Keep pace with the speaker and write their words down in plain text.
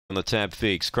on the tab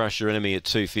fix. Crush Your Enemy at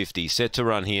 250. Set to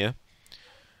run here.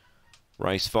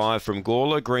 Race 5 from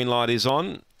Gawler. Green light is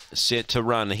on. Set to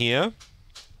run here.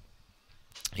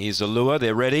 Here's the lure.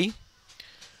 They're ready.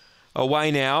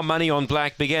 Away now. Money on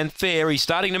Black began fair. He's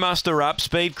starting to muster up.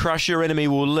 Speed. Crush Your Enemy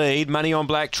will lead. Money on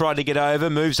Black tried to get over.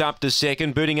 Moves up to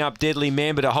second. Booting up Deadly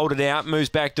Member to hold it out. Moves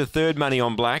back to third. Money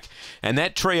on Black. And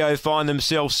that trio find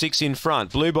themselves 6 in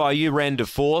front. Blue Bayou ran to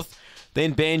fourth.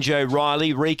 Then Banjo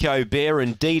Riley, Rico Bear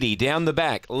and Dee Dee down the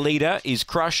back. Leader is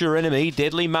Crush Your Enemy.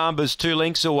 Deadly Mamba's 2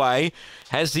 lengths away.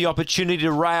 Has the opportunity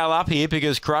to rail up here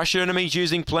because Crush Your Enemy's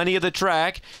using plenty of the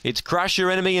track. It's Crush Your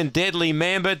Enemy and Deadly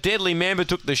Mamba. Deadly Mamba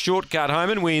took the shortcut home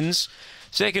and wins.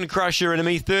 Second, Crush Your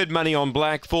Enemy. Third, Money on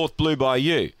Black. Fourth, Blue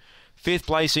Bayou. Fifth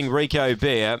placing, Rico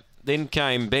Bear. Then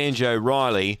came Banjo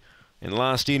Riley. And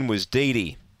last in was Dee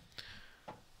Dee.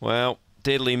 Well,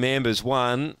 Deadly Mamba's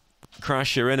won.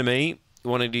 Crush Your Enemy,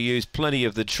 wanting to use plenty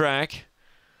of the track,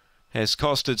 has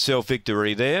cost itself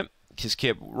victory there. Just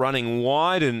kept running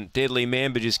wide, and Deadly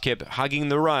Mamba just kept hugging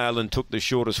the rail and took the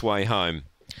shortest way home.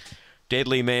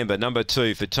 Deadly Mamba, number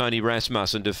 2 for Tony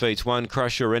Rasmussen, defeats 1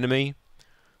 Crush Your Enemy.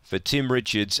 For Tim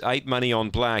Richards, 8 Money on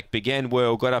Black. Began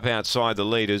well, got up outside the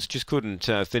leaders, just couldn't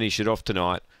finish it off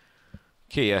tonight.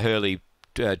 Kia Hurley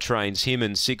trains him,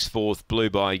 and 6/4 Blue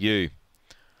Bayou.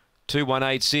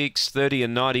 2186, 30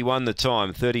 and 91 the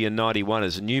time. 30 and 91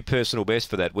 is a new personal best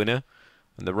for that winner.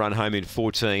 And the run home in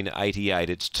 14.88.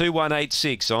 It's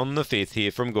 2186 on the 5th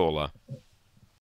here from Gawler.